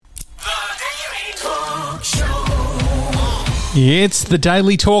It's the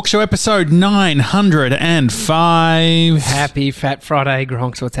Daily Talk Show, episode 905. Happy Fat Friday,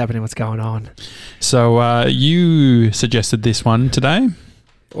 Gronks. What's happening? What's going on? So you suggested this one today?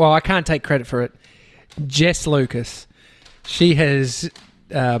 Well, I can't take credit for it. Jess Lucas, she has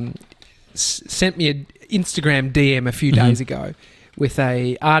sent me an Instagram DM a few days ago with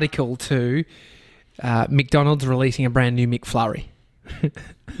a article to McDonald's releasing a brand new McFlurry.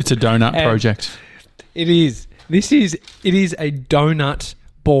 It's a donut project. It is. It is a donut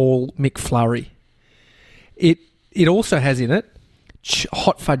ball McFlurry. It also has in it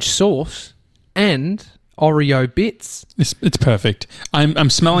hot fudge sauce and Oreo bits. It's perfect. I'm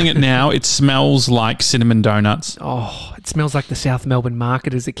smelling it now. It smells like cinnamon donuts. Oh, it smells like the South Melbourne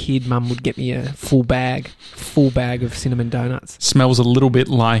market. As a kid, Mum would get me a full bag of cinnamon donuts. Smells a little bit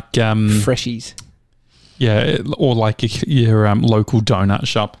like Freshies. Yeah, or like your local donut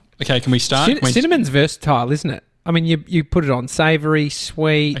shop. Okay, can we start? Cinnamon's versatile, isn't it? I mean, you put it on savoury,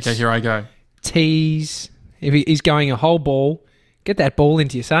 sweet. Okay, here I go. Teas. If he's going a whole ball, get that ball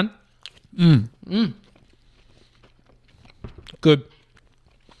into you, son. Good.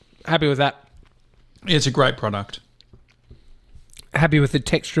 Happy with that. Yeah, it's a great product. Happy with the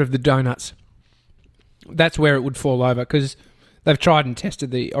texture of the donuts. That's where it would fall over because they've tried and tested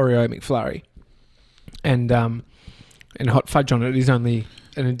the Oreo McFlurry, and hot fudge on it is only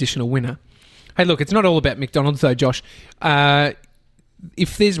an additional winner. Hey, look, it's not all about McDonald's though, Josh.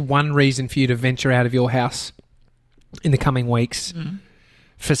 If there's one reason for you to venture out of your house in the coming weeks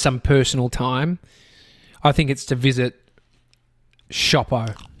for some personal time, I think it's to visit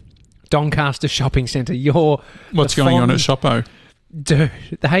Shoppo, Doncaster Shopping Centre. What's going on at Shoppo? Dude,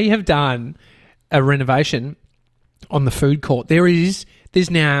 they have done a renovation on the food court. There's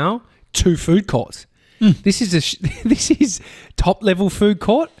now 2 food courts. This is top level food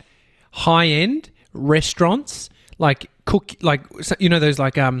court, high end restaurants those I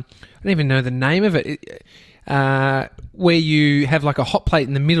don't even know the name of it. Where you have like a hot plate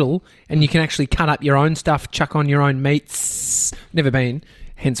in the middle and you can actually cut up your own stuff, chuck on your own meats. Never been,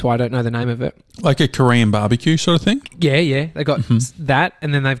 hence why I don't know the name of it. Like a Korean barbecue sort of thing? Yeah. They got that,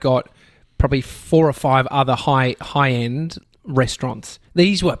 and then they've got probably 4 or 5 other high-end restaurants.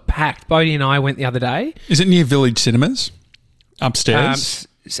 These were packed. Bodie and I went the other day. Is it near Village Cinemas? Upstairs?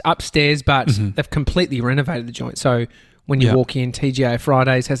 Upstairs, but they've completely renovated the joint. So when you walk in, TGA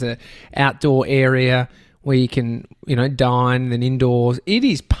Fridays has an outdoor area where you can, dine, then indoors. It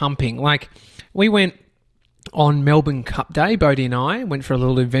is pumping. Like, we went on Melbourne Cup Day, Bodie and I went for a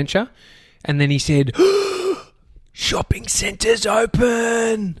little adventure, and then he said, shopping centre's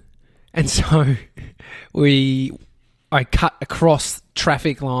open. And so I cut across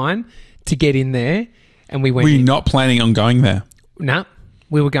traffic line to get in there, and we went. Were you not planning on going there? No,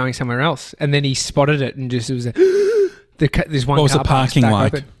 we were going somewhere else. And then he spotted it and just, it was there's one. What was the parking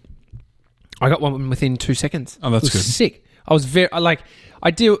like? Open. I got one within 2 seconds. Oh, that's good. Sick. I was I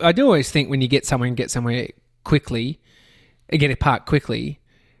do always think when you get somewhere quickly, and get it parked quickly,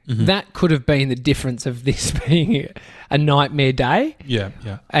 that could have been the difference of this being a nightmare day. Yeah.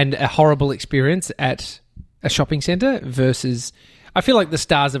 And a horrible experience at a shopping centre versus, I feel like the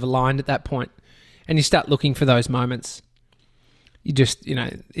stars have aligned at that point, and you start looking for those moments. You just,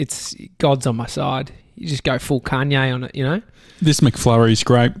 it's God's on my side. You just go full Kanye on it, This McFlurry's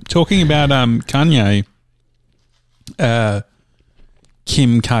great. Talking about Kanye,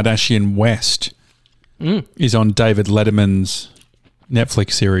 Kim Kardashian West is on David Letterman's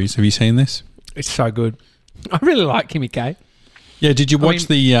Netflix series. Have you seen this? It's so good. I really like Kimmy K. Yeah, did you watch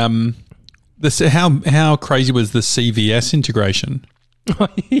how crazy was the CVS integration?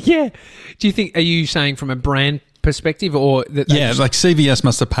 Yeah. Are you saying from a brand perspective or that? Yeah, like CVS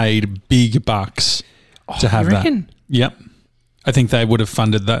must have paid big bucks to have that. Yep. I think they would have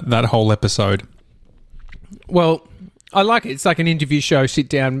funded that whole episode. Well, I like it. It's like an interview show, sit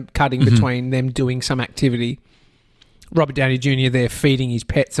down, cutting between them doing some activity. Robert Downey Jr. there feeding his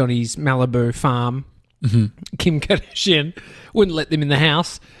pets on his Malibu farm. Kim Kardashian wouldn't let them in the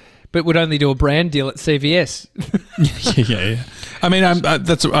house, but would only do a brand deal at CVS. Yeah. I mean,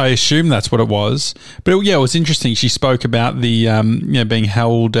 I assume that's what it was. But it was interesting. She spoke about the being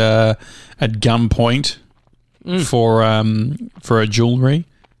held at gunpoint for a jewellery.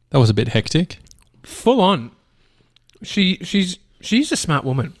 That was a bit hectic. Full on. She's a smart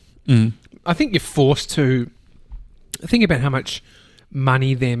woman. I think you're forced to think about how much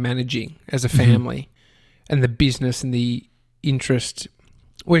money they're managing as a family and the business and the interest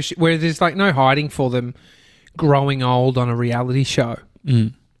where there's like no hiding for them growing old on a reality show.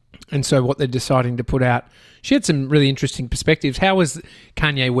 And so what they're deciding to put out, she had some really interesting perspectives. How was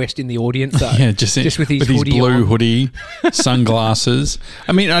Kanye West in the audience, though? Yeah, just with his hoodie blue on? hoodie, sunglasses.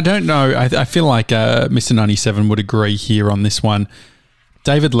 I mean, I don't know. I feel like Mr. 97 would agree here on this one.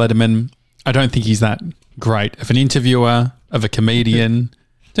 David Letterman, I don't think he's that great of an interviewer, of a comedian.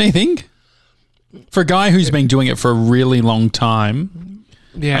 Don't you think? For a guy who's been doing it for a really long time,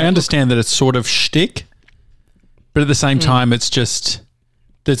 Yeah, I understand that it's sort of shtick, but at the same time, it's just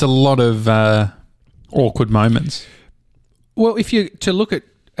there's a lot of awkward moments. Well, if you to look at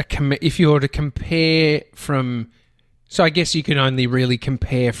if you were to compare from, so I guess you can only really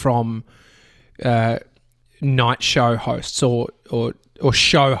compare from night show hosts or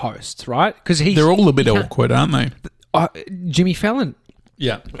show hosts, right? Because They're all a bit awkward, aren't they? Jimmy Fallon.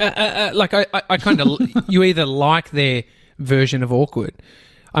 Yeah. Like I kind of you either like their version of awkward.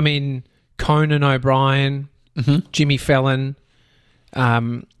 I mean, Conan O'Brien, Jimmy Fallon,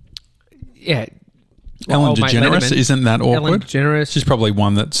 yeah. Ellen DeGeneres, isn't that awkward? Ellen DeGeneres. She's probably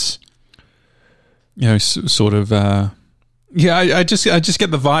one that's, sort of. Yeah, I just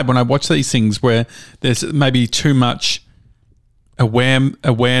get the vibe when I watch these things where there's maybe too much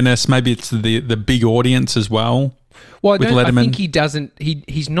awareness. Maybe it's the big audience as well. Well, with Letterman. I think he doesn't.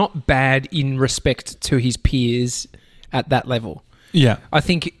 He's not bad in respect to his peers at that level. Yeah, I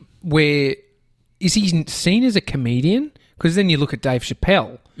think is he seen as a comedian? Because then you look at Dave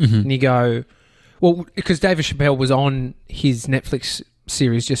Chappelle and you go, well, because Dave Chappelle was on his Netflix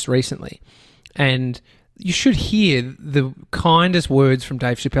series just recently, and you should hear the kindest words from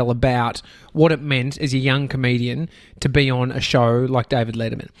Dave Chappelle about what it meant as a young comedian to be on a show like David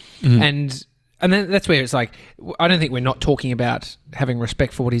Letterman. And then that's where it's like, I don't think we're not talking about having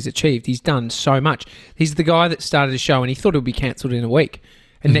respect for what he's achieved. He's done so much. He's the guy that started a show and he thought it would be cancelled in a week.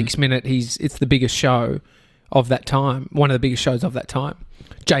 And next minute, it's the biggest show of that time, one of the biggest shows of that time.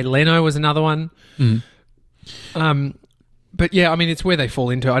 Jay Leno was another one. But yeah, I mean, it's where they fall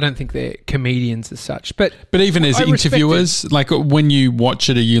into. I don't think they're comedians as such. But even as interviewers, like when you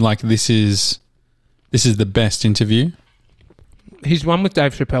watch it, are you like, this is the best interview? His one with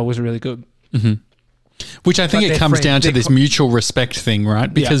Dave Chappelle was really good. Which I think it comes down to this mutual respect thing,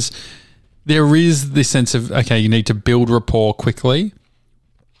 right? Because there is this sense of, okay, you need to build rapport quickly.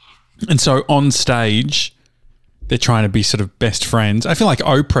 And so on stage, they're trying to be sort of best friends. I feel like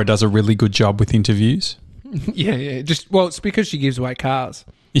Oprah does a really good job with interviews. Yeah. It's because she gives away cars.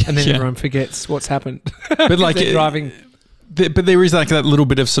 And then everyone forgets what's happened. But like driving. But there is like that little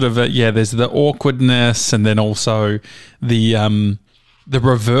bit of sort of there's the awkwardness and then also the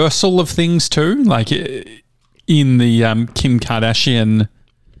reversal of things too. Like in the Kim Kardashian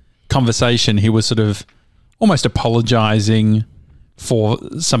conversation, he was sort of almost apologizing for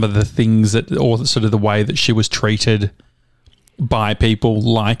some of the things or sort of the way that she was treated by people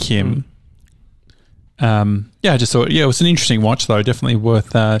like him. I just thought, it was an interesting watch though. Definitely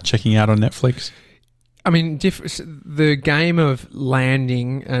worth checking out on Netflix. I mean, the game of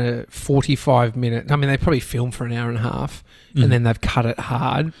landing a 45-minute... I mean, they probably filmed for an hour and a half and then they've cut it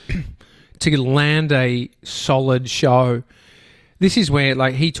hard to land a solid show. This is where,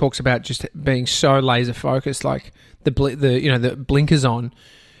 like, he talks about just being so laser focused, like the blinkers on,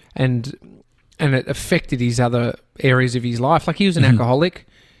 and it affected his other areas of his life. Like, he was an alcoholic,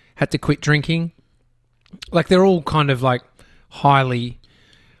 had to quit drinking. Like, they're all kind of like highly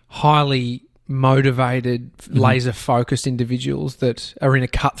motivated, laser-focused individuals that are in a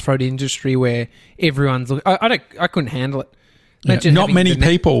cutthroat industry where everyone's looking... I couldn't handle it. Not many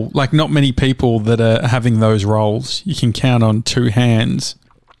people that are having those roles. You can count on two hands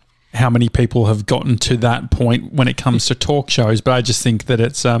how many people have gotten to that point when it comes to talk shows. But I just think that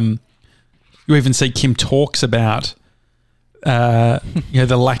it's... you even see Kim talks about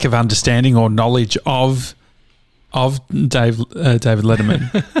the lack of understanding or knowledge of David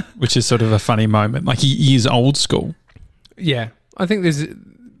Letterman, which is sort of a funny moment. Like, he is old school. Yeah. I think there's...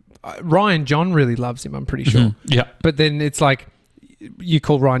 Ryan John really loves him, I'm pretty sure. Yeah. But then it's like, you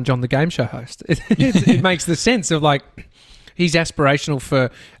call Ryan John the game show host. It makes the sense of, like, he's aspirational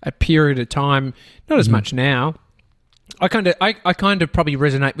for a period of time, not as much now. I kind of probably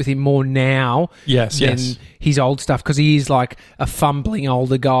resonate with him more now than his old stuff, because he is like a fumbling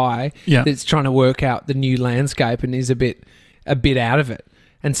older guy that's trying to work out the new landscape and is a bit out of it.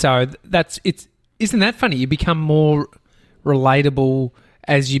 And so isn't that funny? You become more relatable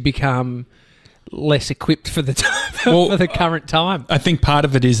as you become less equipped for the time, for the current time. I think part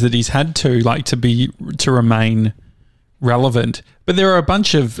of it is that he's had to remain relevant. But there are a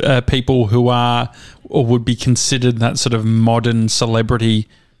bunch of people who are or would be considered that sort of modern celebrity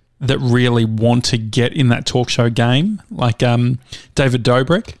that really want to get in that talk show game, like David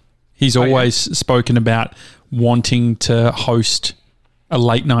Dobrik. He's always spoken about wanting to host a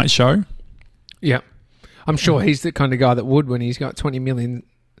late night show. Yeah. I'm sure he's the kind of guy that would when he's got 20 million.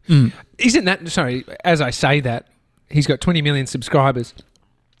 Isn't that, sorry, as I say that, he's got 20 million subscribers.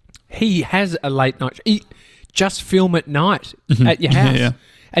 He has a late night. Just film at night at your house.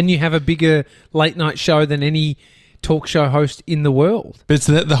 And you have a bigger late night show than any talk show host in the world. But it's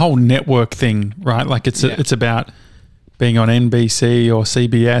the whole network thing, right? Like it's about being on NBC or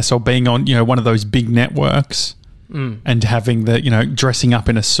CBS or being on, one of those big networks and having the, dressing up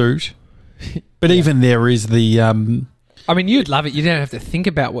in a suit. But even there is the... I mean, you'd love it. You don't have to think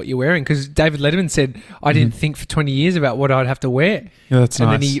about what you're wearing because David Letterman said, I didn't think for 20 years about what I'd have to wear. Yeah, that's nice.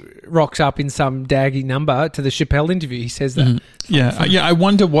 And then he rocks up in some daggy number to the Chappelle interview. He says that. I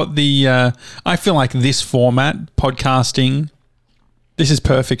wonder what the... I feel like this format, podcasting, this is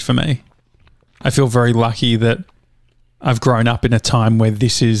perfect for me. I feel very lucky that I've grown up in a time where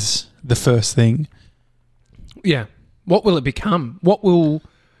this is the first thing. Yeah. What will it become? What will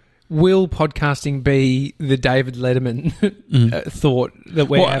podcasting be the David Letterman thought that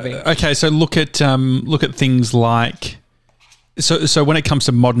we're having? Okay, so look at things like so when it comes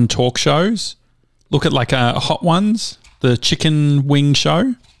to modern talk shows, look at like Hot Ones, the chicken wing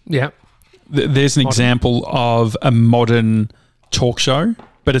show. Yeah, there's an example of a modern talk show,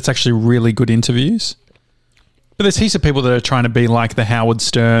 but it's actually really good interviews. But there's heaps of people that are trying to be like the Howard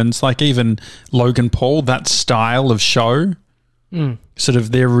Sterns, like even Logan Paul, that style of show. Sort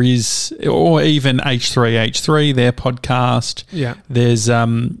of there is, or even H3H3, their podcast. Yeah. There's, a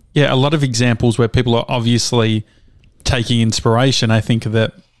lot of examples where people are obviously taking inspiration. I think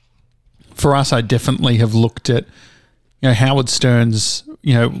that for us, I definitely have looked at, Howard Stern's,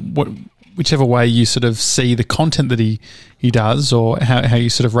 whichever way you sort of see the content that he does or how you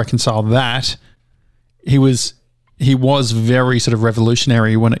sort of reconcile that. He was very sort of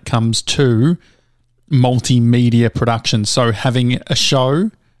revolutionary when it comes to multimedia production. So having a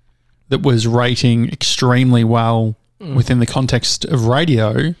show that was rating extremely well within the context of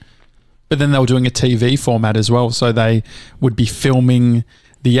radio, but then they were doing a TV format as well. So they would be filming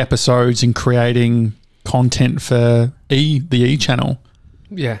the episodes and creating content for the E channel.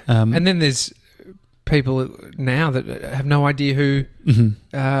 Yeah. And then there's people now that have no idea who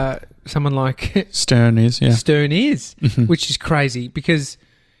someone like Stern is, which is crazy because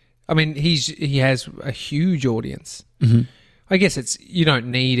I mean, he has a huge audience. I guess you don't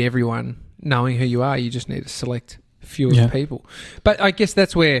need everyone knowing who you are. You just need to select a few of the people. But I guess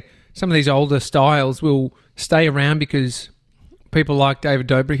that's where some of these older styles will stay around because people like David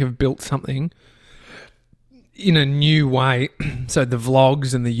Dobrik have built something in a new way. So the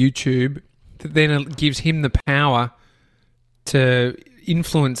vlogs and the YouTube, then it gives him the power to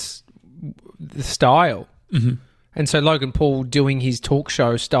influence the style. And so Logan Paul doing his talk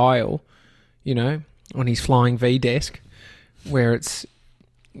show style, on his flying V desk, where it's,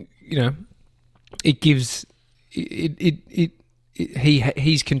 it gives he's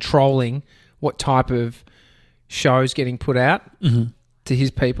controlling what type of shows getting put out to his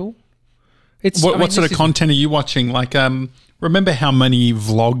people. What sort of content are you watching? Like, remember how many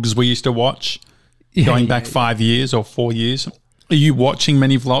vlogs we used to watch going back 5 years or 4 years? Are you watching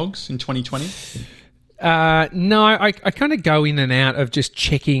many vlogs in 2020? No, I kind of go in and out of just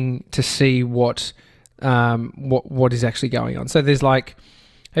checking to see what is actually going on. So there's like,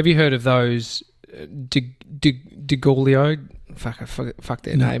 have you heard of those DeGolio? Fuck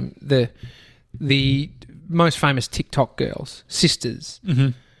their name. The most famous TikTok girls, sisters.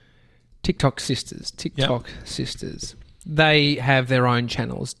 TikTok sisters. Sisters. They have their own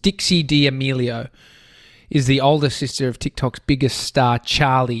channels. Dixie D'Amelio is the older sister of TikTok's biggest star,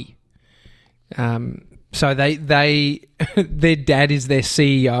 Charlie. So they their dad is their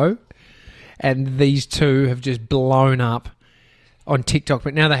CEO, and these two have just blown up on TikTok.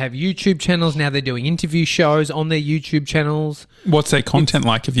 But now they have YouTube channels. Now they're doing interview shows on their YouTube channels. What's their content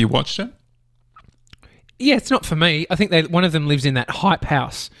like? Have you watched it? Yeah, it's not for me. I think one of them lives in that hype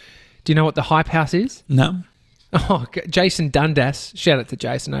house. Do you know what the hype house is? No. Oh, Jason Dundas. Shout out to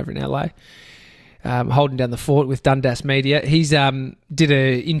Jason over in LA. Holding down the fort with Dundas Media. He's did an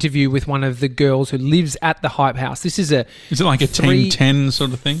interview with one of the girls who lives at the Hype House. This is it like a Team 10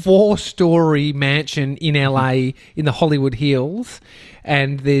 sort of thing? 4-story mansion in LA in the Hollywood Hills,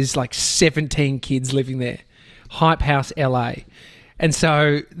 and there's like 17 kids living there. Hype House LA. And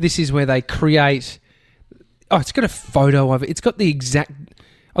so this is where they create... Oh, it's got a photo of it. It's got the exact...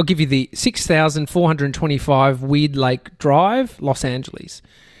 I'll give you the 6,425 Weird Lake Drive, Los Angeles.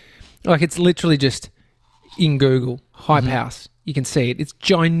 Like, it's literally just in Google, Hype House. You can see it. It's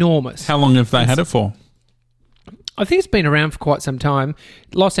ginormous. How long have they had it for? I think it's been around for quite some time.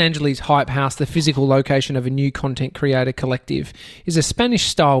 Los Angeles Hype House, the physical location of a new content creator collective, is a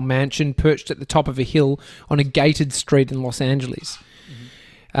Spanish-style mansion perched at the top of a hill on a gated street in Los Angeles.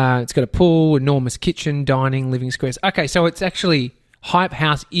 It's got a pool, enormous kitchen, dining, living squares. Okay, so it's actually Hype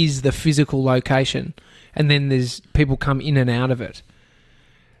House is the physical location, and then there's people come in and out of it.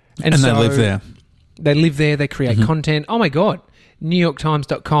 And so they live there. They live there. They create content. Oh, my God.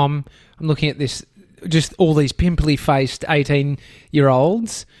 NewYorkTimes.com. I'm looking at this. Just all these pimply-faced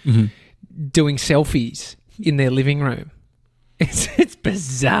 18-year-olds doing selfies in their living room. It's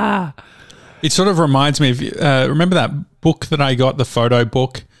bizarre. It sort of reminds me of remember that book that I got, the photo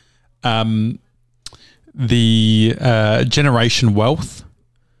book, the Generation Wealth.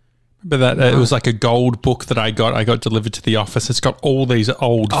 Remember that? It was like a gold book that I got delivered to the office. It's got all these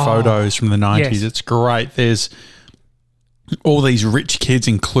old photos from the 90s. Yes. It's great. There's all these rich kids,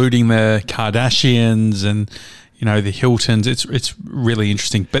 including the Kardashians and, you know, the Hiltons. It's really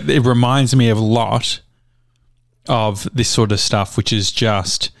interesting. But it reminds me of a lot of this sort of stuff, which is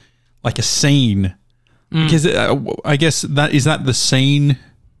just like a scene. Because I guess that the scene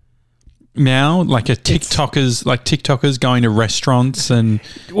now, like TikTokers going to restaurants and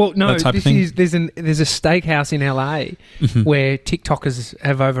that type of thing. There's a steakhouse in LA where TikTokers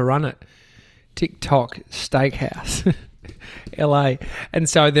have overrun it. TikTok Steakhouse. LA, and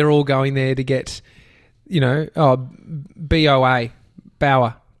so they're all going there to get, you know, BOA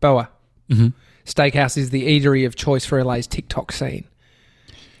Steakhouse is the eatery of choice for LA's TikTok scene.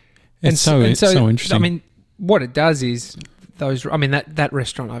 It's so interesting. I mean, what it does is that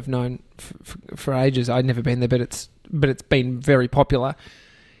restaurant I've known for ages. I'd never been there, but it's been very popular.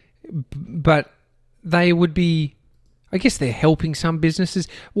 But they would be, I guess they're helping some businesses.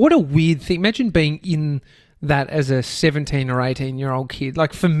 What a weird thing! Imagine being in that as a 17 or 18-year-old kid.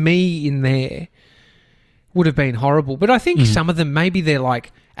 Like, for me in there would have been horrible. But I think some of them, maybe they're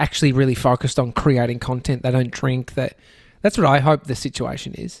like actually really focused on creating content. They don't drink. That's what I hope the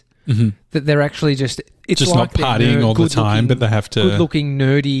situation is. That they're actually just like not partying all the time, but they have to good-looking,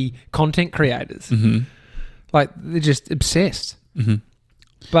 nerdy content creators. Like, they're just obsessed.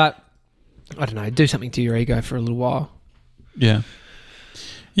 But I don't know, do something to your ego for a little while. Yeah.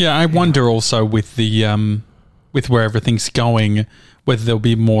 I wonder also with the with where everything's going, whether there'll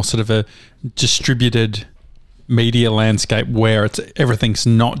be more sort of a distributed media landscape where everything's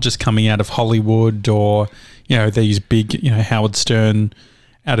not just coming out of Hollywood or, you know, these big, you know, Howard Stern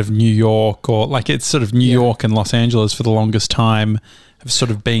out of New York, or like it's sort of New York and Los Angeles for the longest time have sort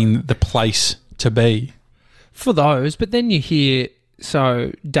of been the place to be for those. But then you hear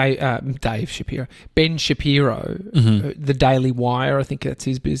Dave Shapiro, Ben Shapiro, the Daily Wire, I think that's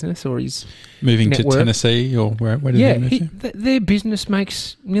his business, or his moving network. to Tennessee, or where did he move to? Their business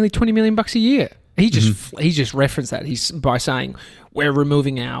makes nearly $20 million a year. He just referenced that by saying we're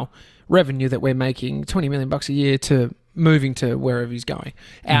removing our revenue that we're making $20 million a year to moving to wherever he's going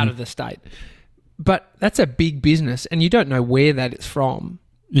out of the state. But that's a big business, and you don't know where that is from.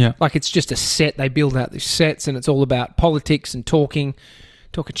 Yeah. Like, it's just a set. They build out these sets, and it's all about politics and talking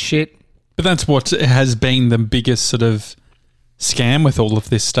shit. But that's what has been the biggest sort of scam with all of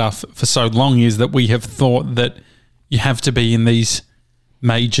this stuff for so long, is that we have thought that you have to be in these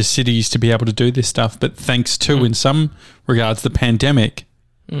major cities to be able to do this stuff. But thanks to, in some regards, the pandemic,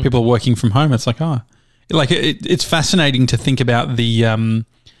 people are working from home. It's like, it's fascinating to think about the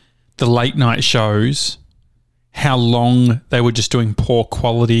late night shows, how long they were just doing poor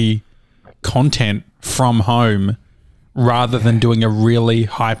quality content from home rather than doing a really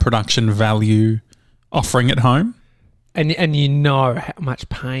high production value offering at home. And you know how much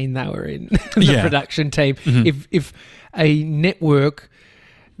pain they were in, the production team. If a network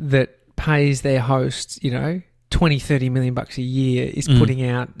that pays their hosts, you know, $20-30 million a year is putting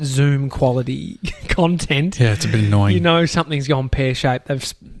out Zoom quality content. Yeah, it's a bit annoying. You know something's gone pear-shaped.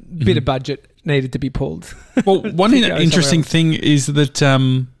 They've bit of budget needed to be pulled. Well, one interesting thing is that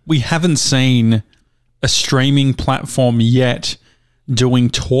we haven't seen a streaming platform yet doing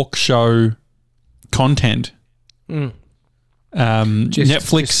talk show content.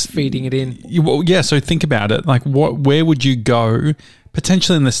 Netflix just feeding it in. Well, yeah, so think about it. Like, where would you go?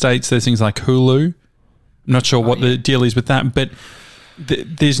 Potentially in the States, there's things like Hulu. I'm not sure what the deal is with that, but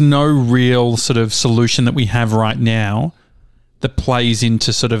there's no real sort of solution that we have right now that plays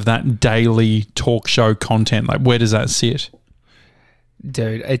into sort of that daily talk show content. Like, where does that sit?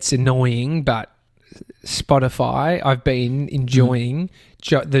 Dude, it's annoying, but Spotify, I've been enjoying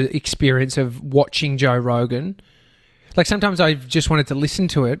the experience of watching Joe Rogan. Like sometimes I've just wanted to listen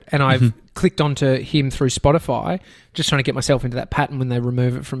to it and I've clicked onto him through Spotify, just trying to get myself into that pattern when they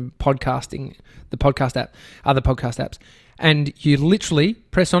remove it from podcasting, the podcast app, other podcast apps. And you literally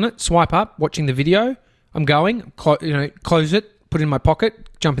press on it, swipe up, watching the video. I'm going, close it, put it in my pocket,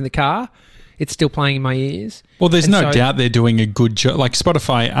 jump in the car. It's still playing in my ears. Well, there's no doubt they're doing a good job. Like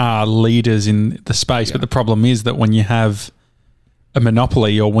Spotify are leaders in the space, but the problem is that when you have a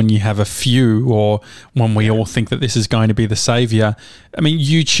monopoly or when you have a few or when we all think that this is going to be the savior. I mean,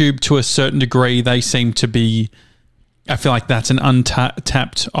 YouTube to a certain degree, they seem to be, I feel like that's an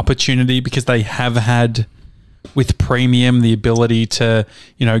untapped opportunity because they have had with premium the ability to,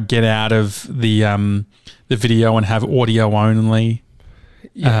 get out of the video and have audio only.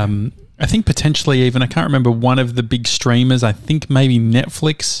 Yeah. I think potentially even, I can't remember, one of the big streamers, I think maybe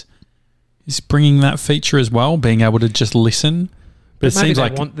Netflix is bringing that feature as well, being able to just listen. But it seems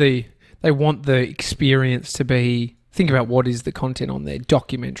like they want the experience to be. Think about what is the content on there: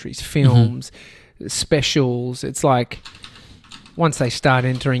 documentaries, films, specials. It's like once they start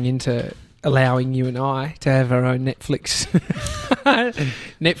entering into allowing you and I to have our own Netflix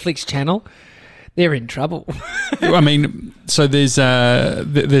channel, they're in trouble. I mean, so there's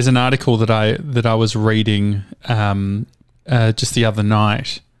an article that I was reading just the other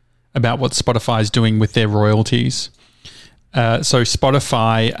night about what Spotify is doing with their royalties. So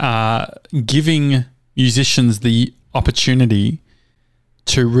Spotify are giving musicians the opportunity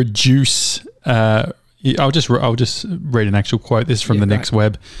to reduce. I'll just read an actual quote. This is from the Next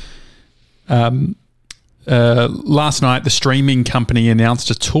Web. Last night, the streaming company announced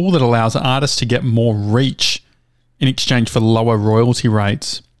a tool that allows artists to get more reach in exchange for lower royalty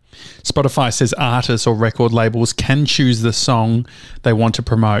rates. Spotify says artists or record labels can choose the song they want to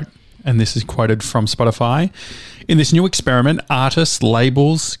promote. And this is quoted from Spotify. In this new experiment, artists,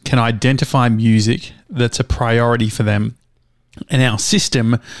 labels can identify music that's a priority for them. And our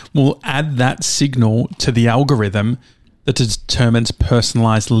system will add that signal to the algorithm that determines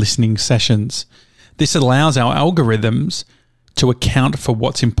personalized listening sessions. This allows our algorithms to account for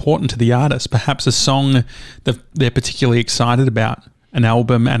what's important to the artist, perhaps a song that they're particularly excited about, an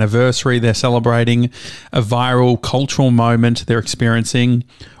album anniversary they're celebrating, a viral cultural moment they're experiencing,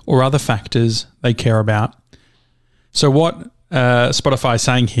 or other factors they care about. So what Spotify is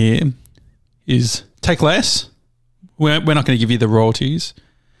saying here is take less. We're not going to give you the royalties,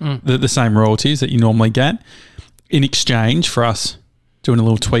 the same royalties that you normally get, in exchange for us doing a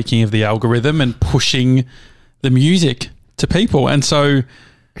little tweaking of the algorithm and pushing the music to people. And so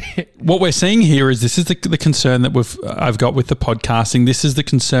what we're seeing here is this is the concern that I've got with the podcasting. This is the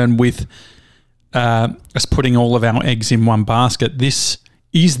concern with us putting all of our eggs in one basket.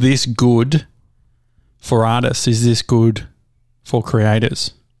 Is this good for artists? Is this good for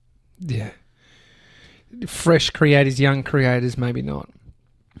creators? Yeah. Fresh creators, young creators, maybe not.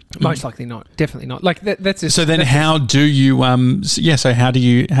 Most likely not. Definitely not. Like that's so. Then how do you? So how do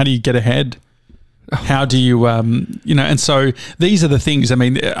you get ahead? How do you? And so these are the things. I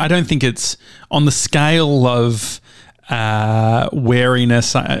mean, I don't think it's on the scale of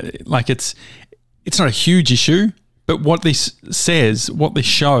wariness. Like it's not a huge issue. But what this says, what this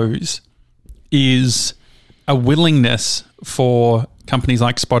shows, is a willingness for companies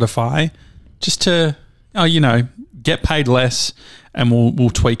like Spotify just to, get paid less, and we'll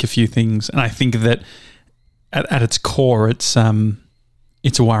tweak a few things. And I think that at its core, it's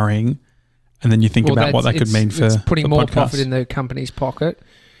worrying. And then you think about what that could mean for putting more podcasts. Profit in the company's pocket.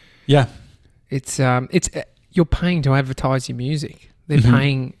 Yeah, it's you're paying to advertise your music. They're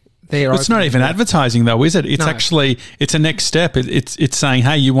paying. It's not even advertising though, is it? It's actually it's a next step. It's saying,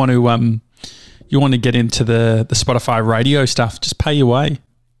 hey, you want to get into the Spotify radio stuff? Just pay your way.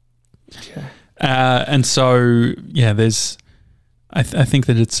 Yeah. And so there's. I think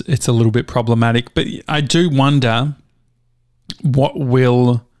that it's a little bit problematic, but I do wonder what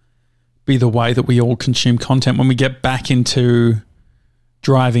will be the way that we all consume content when we get back into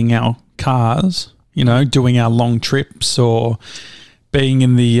driving our cars, doing our long trips or being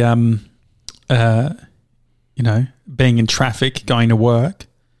in the, being in traffic, going to work.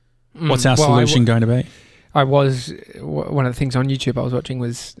 What's our solution going to be? One of the things on YouTube I was watching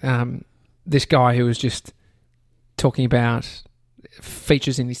was this guy who was just talking about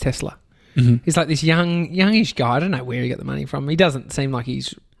features in his Tesla. Mm-hmm. He's like this youngish guy. I don't know where he got the money from. He doesn't seem like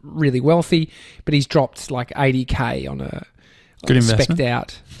he's really wealthy, but he's dropped like $80,000 on a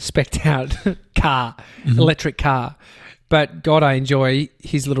specced out car, electric car. But God, I enjoy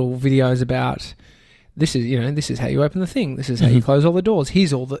his little videos about this is how you open the thing. This is how you close all the doors.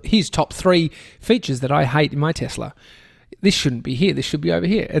 Here's top 3 features that I hate in my Tesla. This shouldn't be here. This should be over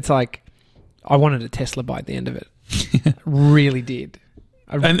here. It's like I wanted a Tesla by the end of it. Really did.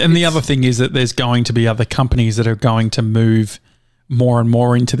 And the other thing is that there's going to be other companies that are going to move more and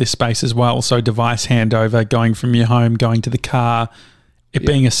more into this space as well. So device handover, going from your home, going to the car, it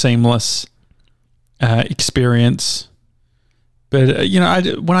being a seamless experience. But,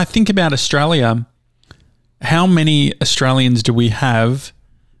 when I think about Australia, how many Australians do we have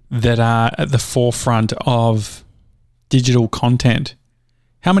that are at the forefront of digital content?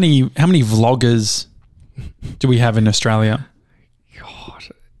 How many vloggers do we have in Australia? God,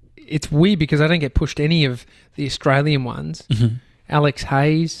 it's weird because I don't get pushed any of the Australian ones. Mm-hmm. Alex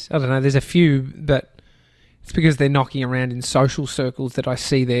Hayes, I don't know, there's a few, but it's because they're knocking around in social circles that I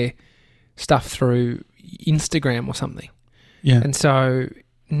see their stuff through Instagram or something. Yeah. And so,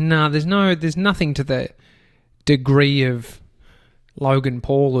 there's nothing to the degree of Logan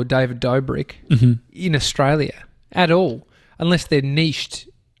Paul or David Dobrik in Australia at all, unless they're niched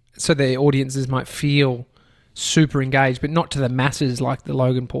so their audiences might feel super engaged, but not to the masses like the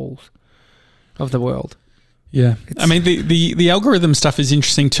Logan Pauls of the world. Yeah. I mean, the algorithm stuff is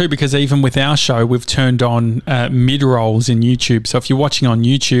interesting too, because even with our show, we've turned on mid-rolls in YouTube. So if you're watching on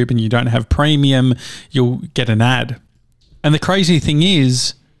YouTube and you don't have premium, you'll get an ad. And the crazy thing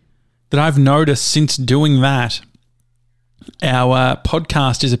is that I've noticed since doing that, our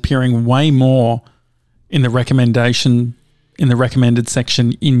podcast is appearing way more in the recommended section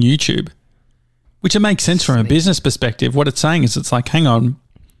in YouTube, which it makes sense from a business perspective. What it's saying is it's like, hang on,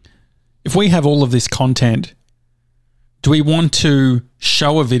 if we have all of this content, do we want to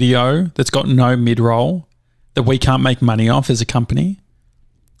show a video that's got no mid-roll that we can't make money off as a company?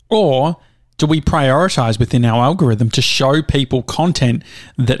 Or do we prioritize within our algorithm to show people content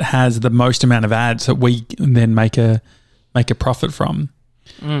that has the most amount of ads that we then make a profit from?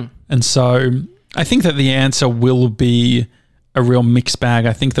 And so I think that the answer will be a real mixed bag.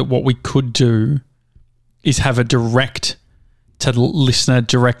 I think that what we could do is have a direct to listener,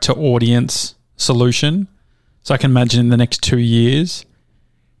 direct to audience solution. So I can imagine in the next 2 years,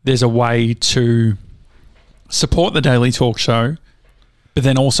 there's a way to support the Daily Talk Show, but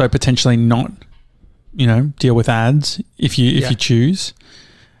then also potentially not, deal with ads if you choose.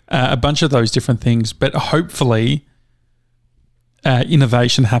 A bunch of those different things, but hopefully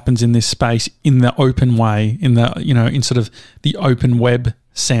innovation happens in this space in the open way, in the in sort of the open web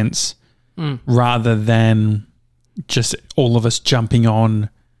sense, rather than just all of us jumping on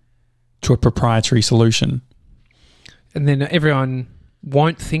to a proprietary solution. And then everyone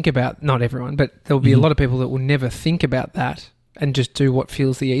won't think about, not everyone, but there'll be a lot of people that will never think about that and just do what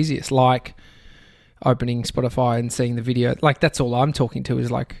feels the easiest, like opening Spotify and seeing the video. Like, that's all I'm talking to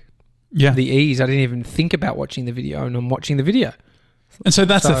is like the ease. I didn't even think about watching the video, and I'm watching the video. And so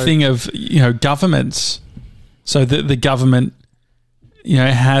that's the thing of, governments. So the government,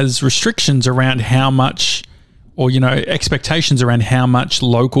 has restrictions around how much, or, expectations around how much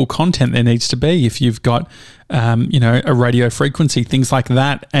local content there needs to be. If you've got, a radio frequency, things like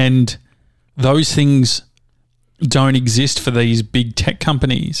that. And those things don't exist for these big tech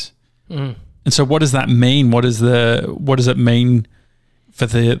companies. And so what does that mean? What does it mean for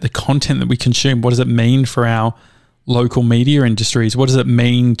the content that we consume? What does it mean for our local media industries? What does it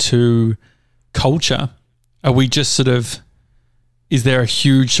mean to culture? Are we just is there a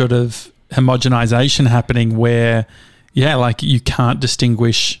huge sort of homogenization happening where, you can't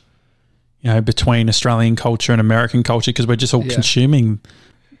distinguish, between Australian culture and American culture because we're just all consuming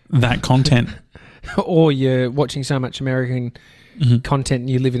that content? Or you're watching so much American content and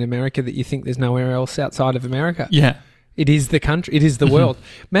you live in America that you think there's nowhere else outside of America. Yeah. It is the country. It is the world.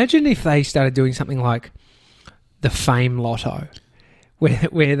 Imagine if they started doing something like the Fame Lotto,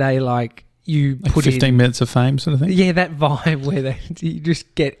 where they you put 15 minutes of fame sort of thing. Yeah, that vibe where you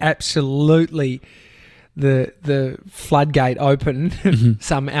just get absolutely the floodgate open,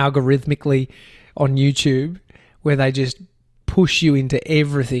 some algorithmically on YouTube, where they just push you into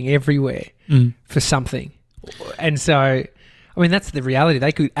everything, everywhere for something. And so, I mean, that's the reality.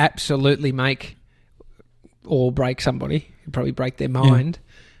 They could absolutely make or break somebody, probably break their mind,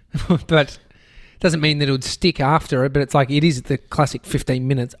 but doesn't mean that it would stick after it. But it's like, it is the classic 15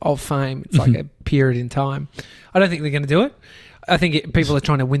 minutes of fame. It's like a period in time. I don't think they're going to do it. I think people are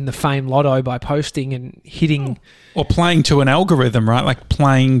trying to win the Fame Lotto by posting and hitting. Or playing to an algorithm, right? Like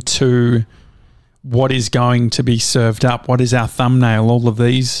playing to what is going to be served up. What is our thumbnail? All of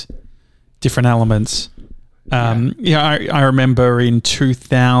these different elements. I remember in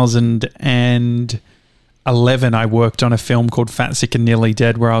 2011, I worked on a film called Fat, Sick and Nearly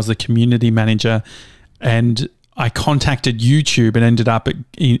Dead, where I was the community manager, and I contacted YouTube and ended up at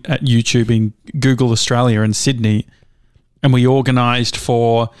YouTube in Google Australia in Sydney, and we organised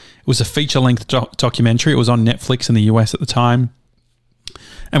for, it was a feature-length documentary. It was on Netflix in the US at the time.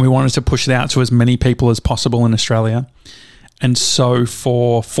 And we wanted to push it out to as many people as possible in Australia. And so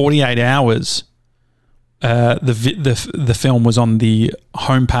for 48 hours, the film was on the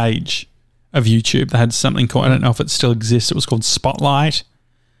homepage of YouTube. They had something called, I don't know if it still exists, it was called Spotlight.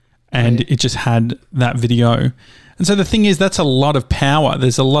 And it just had that video. And so the thing is, that's a lot of power.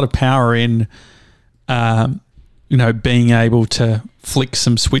 There's a lot of power in, being able to flick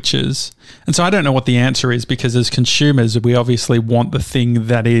some switches. And so I don't know what the answer is, because as consumers, we obviously want the thing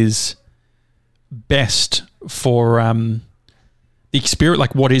that is best for the experience.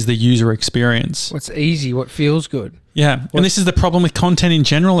 Like, what is the user experience? What's easy? What feels good? Yeah. And this is the problem with content in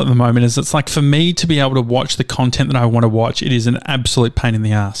general at the moment, is it's like, for me to be able to watch the content that I want to watch, it is an absolute pain in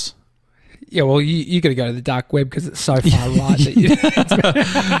the ass. Yeah, well, you got to go to the dark web because it's so far right.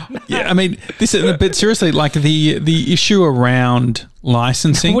 That yeah, I mean, this is, but seriously, like the issue around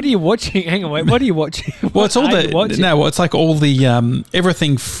licensing. What are you watching? Hang on, wait. What are you watching? Well, it's all it's like all the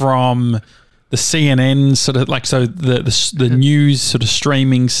everything from the CNN sort of like, so the news sort of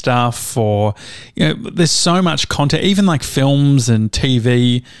streaming stuff, or there's so much content, even like films and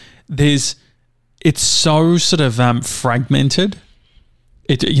TV. It's so sort of formatted.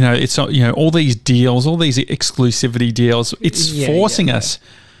 It's all these deals, all these exclusivity deals. It's forcing us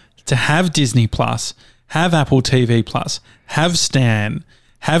to have Disney Plus, have Apple TV Plus, have Stan,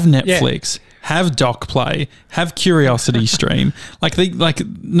 have Netflix, have DocPlay, have Curiosity Stream. Like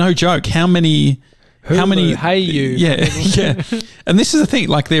no joke. How many? Hey you. Yeah. And this is the thing.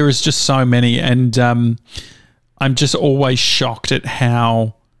 Like, there is just so many, and I'm just always shocked at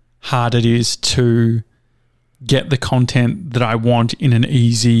how hard it is to get the content that I want in an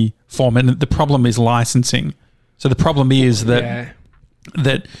easy form. And the problem is licensing. So the problem is that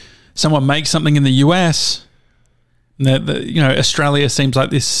someone makes something in the US, that Australia seems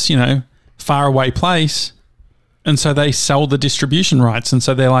like this, faraway place, and so they sell the distribution rights. And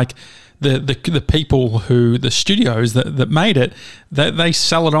so they're like the people who, the studios that made it, they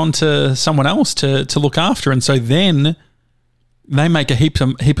sell it on to someone else to look after. And so then they make a heap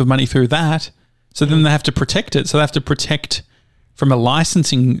of money through that. So then they have to protect it. So they have to protect from a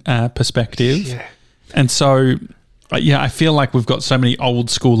licensing perspective. Yeah. And so, I feel like we've got so many old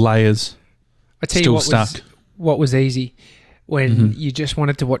school layers still stuck. What was easy when you just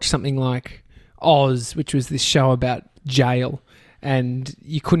wanted to watch something like Oz, which was this show about jail, and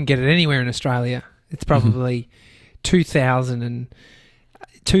you couldn't get it anywhere in Australia. It's probably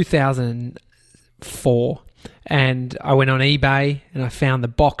 2004. And I went on eBay and I found the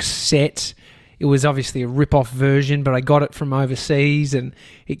box set. It was obviously a rip-off version, but I got it from overseas, and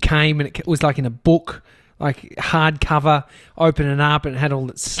it came and it was like in a book, like hardcover, opening up, and it had all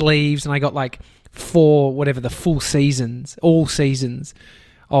its sleeves, and I got like 4, whatever, the full seasons, all seasons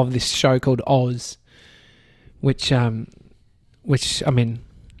of this show called Oz, which I mean,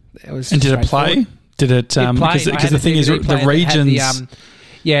 it was. And did it play? Did it? Because the thing is, the regions.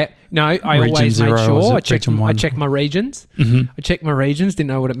 No, I always made sure I checked my regions. Mm-hmm. I checked my regions, didn't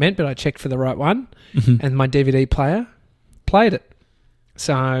know what it meant, but I checked for the right one, and my DVD player played it.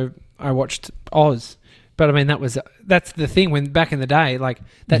 So I watched Oz. But I mean, that's the thing, when back in the day, like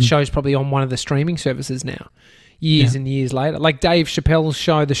that show's probably on one of the streaming services now, years and years later. Like Dave Chappelle's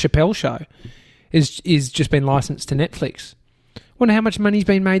show, The Chappelle Show, is just been licensed to Netflix. Wonder how much money's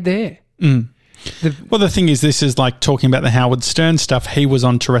been made there. Well, the thing is, this is like talking about the Howard Stern stuff. He was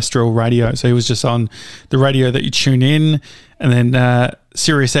on terrestrial radio, so he was just on the radio that you tune in, and then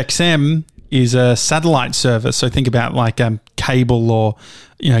Sirius XM is a satellite service. So think about like cable or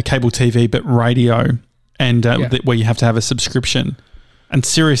cable TV, but radio, and where you have to have a subscription. And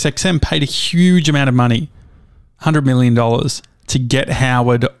Sirius XM paid a huge amount of money, $100 million, to get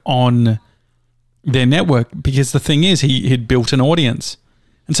Howard on their network, because the thing is, he'd built an audience.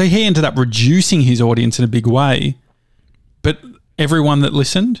 And so he ended up reducing his audience in a big way, but everyone that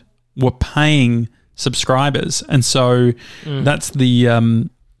listened were paying subscribers. And so that's the and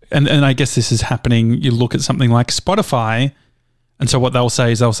I guess this is happening. You look at something like Spotify, and so what they'll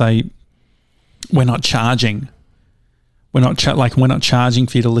say is we're not charging. We're not charging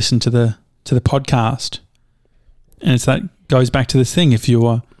for you to listen to the podcast. And it's that goes back to this thing. If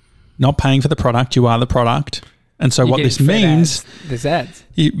you're not paying for the product, you are the product. And so what this means, there's ads.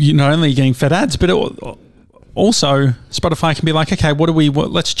 You're not only getting fed ads, but also Spotify can be like, okay,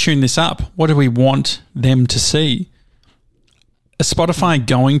 let's tune this up. What do we want them to see? Is Spotify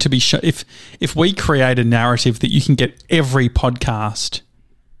going to be if we create a narrative that you can get every podcast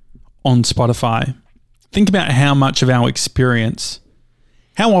on Spotify, think about how much of our experience,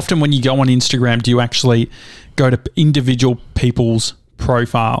 How often when you go on Instagram do you actually go to individual people's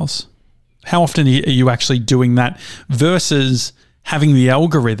profiles? How often are you actually doing that versus having the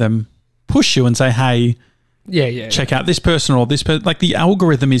algorithm push you and say, hey, check out this person or this person? Like the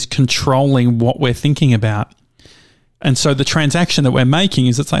algorithm is controlling what we're thinking about. And so the transaction that we're making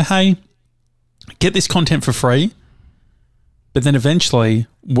is it's like, hey, get this content for free, but then eventually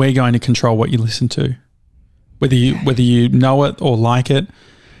we're going to control what you listen to, whether you know it or like it.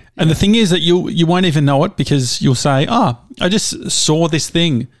 And the thing is that you won't even know it because you'll say, I just saw this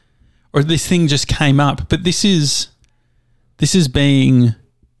thing or this thing just came up. But this is being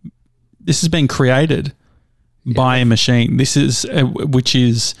created by a machine. This is which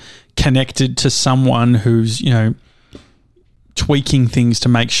is connected to someone who's, tweaking things to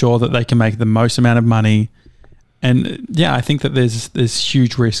make sure that they can make the most amount of money. And I think that there's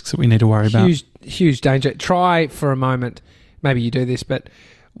huge risks that we need to worry about. Huge danger. Try for a moment. Maybe you do this, but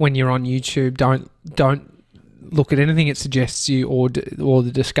when you're on YouTube, don't look at anything it suggests you or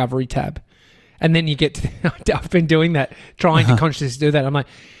the discovery tab. And then you get to I've been doing that, trying to consciously do that. I'm like,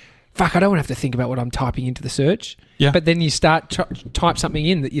 fuck, I don't want to have to think about what I'm typing into the search. Yeah. But then you start type something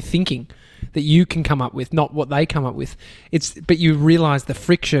in that you're thinking that you can come up with, not what they come up with. But you realise the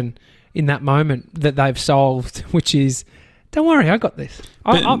friction in that moment that they've solved, which is, don't worry, I got this.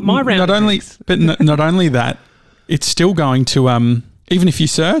 My round. Not only that, it's still going to even if you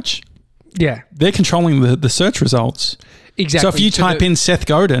search, they're controlling the search results. Exactly. So if you type in Seth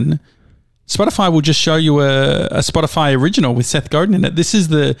Godin, Spotify will just show you a Spotify original with Seth Godin in it. This is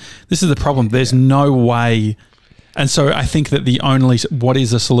the problem. There's no way. And so I think that what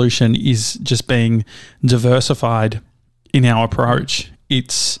is a solution is just being diversified in our approach.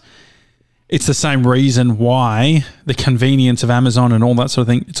 It's the same reason why the convenience of Amazon and all that sort of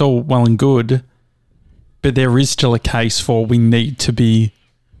thing, it's all well and good, but there is still a case for we need to be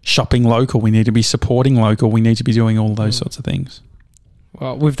shopping local, we need to be supporting local, we need to be doing all those sorts of things.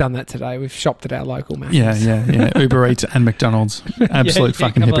 Well, we've done that today. We've shopped at our local markets. Yeah. Uber Eats and McDonald's. Absolute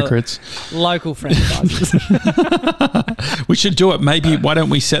fucking hypocrites. Local franchises. We should do it. Maybe, why don't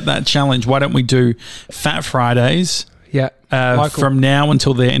we set that challenge? Why don't we do Fat Fridays? Yeah. From now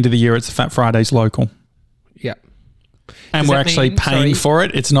until the end of the year, it's Fat Fridays local. Yeah. And we're actually paying for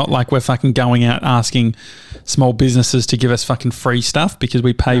it. It's not like we're fucking going out asking small businesses to give us fucking free stuff because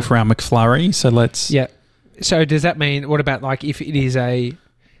we pay for our McFlurry. So let's... Yeah. So does that mean, what about like if it is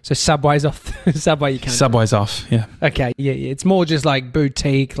so Subway's off, Subway you can't... Subway's off, yeah. Okay, yeah. It's more just like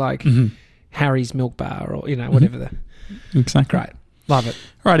boutique, like Harry's Milk Bar or, whatever Exactly. Great. Love it.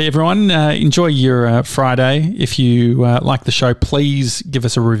 Alrighty, everyone. Enjoy your Friday. If you like the show, please give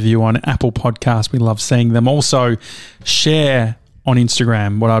us a review on Apple Podcasts. We love seeing them. Also, share on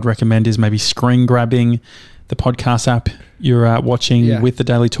Instagram. What I'd recommend is maybe screen grabbing the podcast app you're watching with the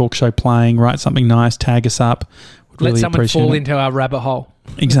Daily Talk Show playing. Write something nice. Tag us up. Let someone fall into our rabbit hole.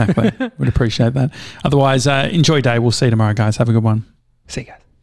 Exactly. Would appreciate that. Otherwise, enjoy your day. We'll see you tomorrow, guys. Have a good one. See you guys.